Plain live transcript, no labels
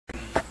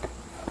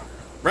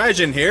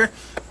Raijin here,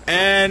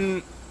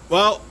 and,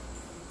 well,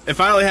 it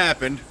finally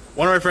happened.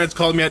 One of my friends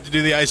called me out to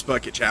do the Ice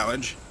Bucket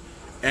Challenge,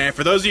 and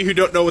for those of you who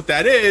don't know what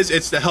that is,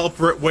 it's to help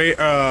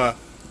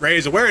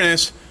raise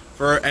awareness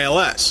for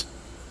ALS,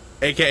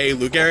 aka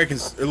Lou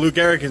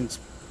Gehrig's.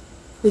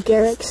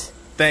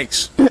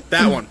 Thanks.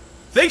 That one.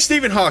 Thanks,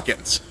 Stephen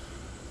Hawkins.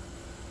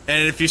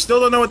 And if you still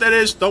don't know what that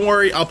is, don't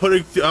worry. I'll put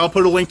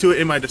a link to it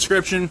in my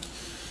description.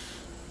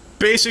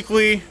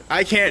 Basically,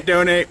 I can't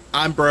donate.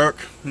 I'm broke.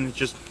 And it's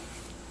just,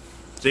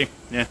 see,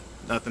 yeah,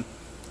 nothing.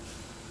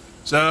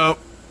 So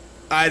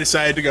I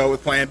decided to go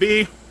with Plan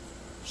B.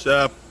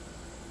 So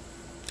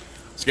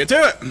let's get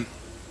to it.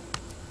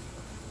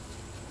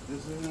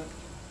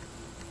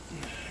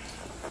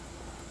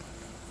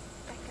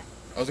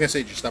 I was gonna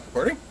say, did you stop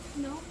recording?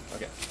 No.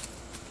 Okay.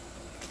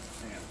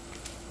 Hang on.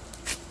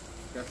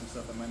 Got some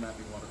stuff that might not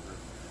be waterproof.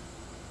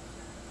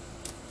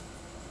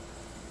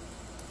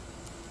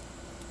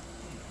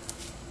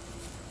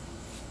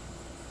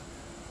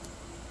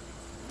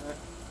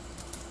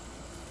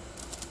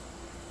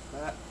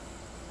 That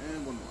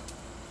and one more.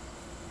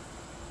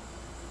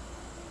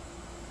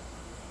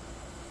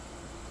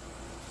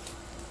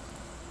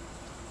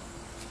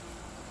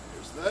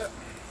 Here's that.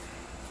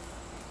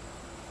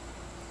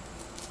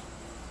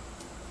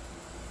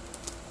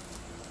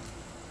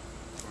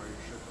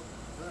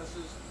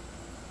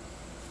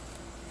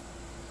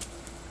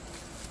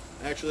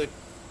 Actually,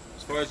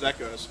 as far as that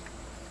goes,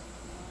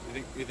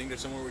 you think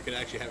there's somewhere we could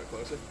actually have it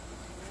closer?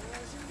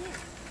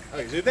 Oh,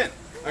 you zoomed in.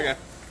 Okay.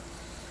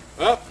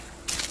 Well,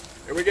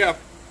 here we go.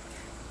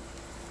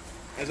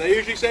 As I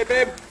usually say,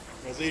 babe.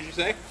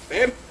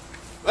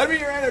 Let me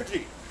your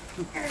energy.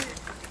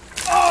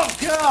 Oh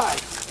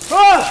God!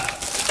 Oh!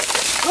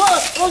 Oh!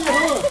 Oh!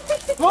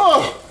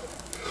 Oh!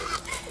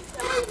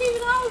 That wasn't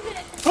even all of it.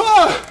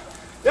 Oh!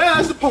 Yeah,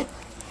 that's the point.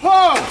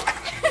 Oh!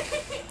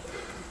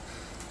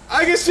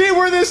 I can see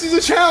where this is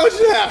a challenge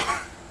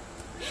now.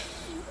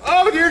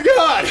 Oh dear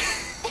God.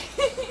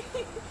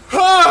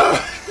 Oh.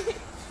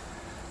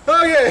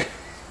 Okay.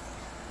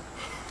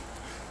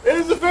 It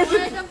is official.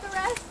 Want to dump the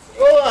rest?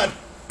 Hold on.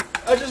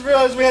 I just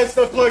realized we had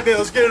stuff plugged in.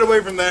 Let's get it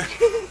away from there.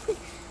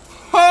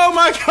 Oh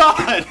my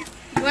God.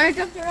 You want to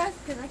dump the rest?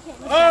 Because I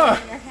can't look down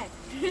on your head.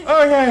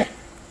 Okay.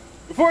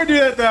 Before I do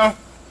that though,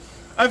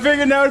 I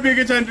figured now would be a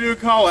good time to do a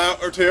call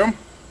out or two.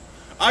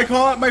 I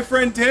call out my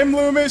friend Tim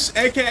Loomis,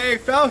 aka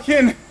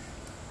Falcon.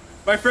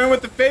 My friend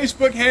with the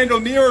Facebook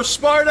handle Neo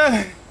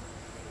Sparta,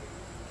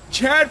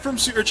 Chad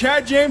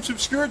James from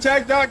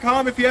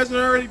ScrewAttack.com if he hasn't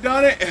already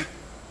done it,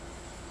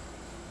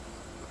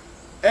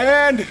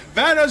 and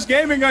Vanos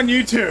Gaming on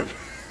YouTube,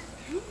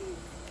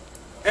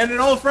 and an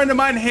old friend of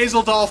mine,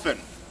 Hazel Dolphin.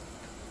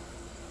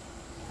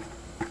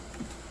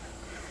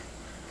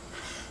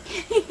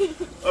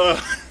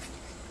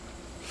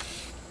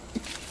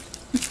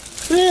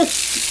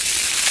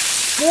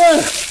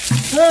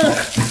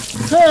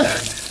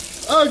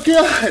 Oh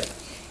God!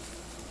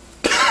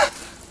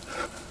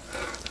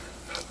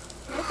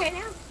 Okay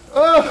now?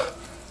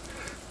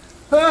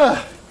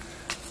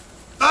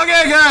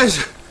 Okay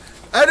guys,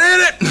 I did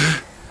it!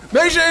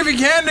 Make sure if you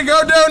can to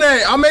go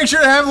donate. I'll make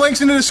sure to have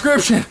links in the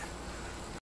description.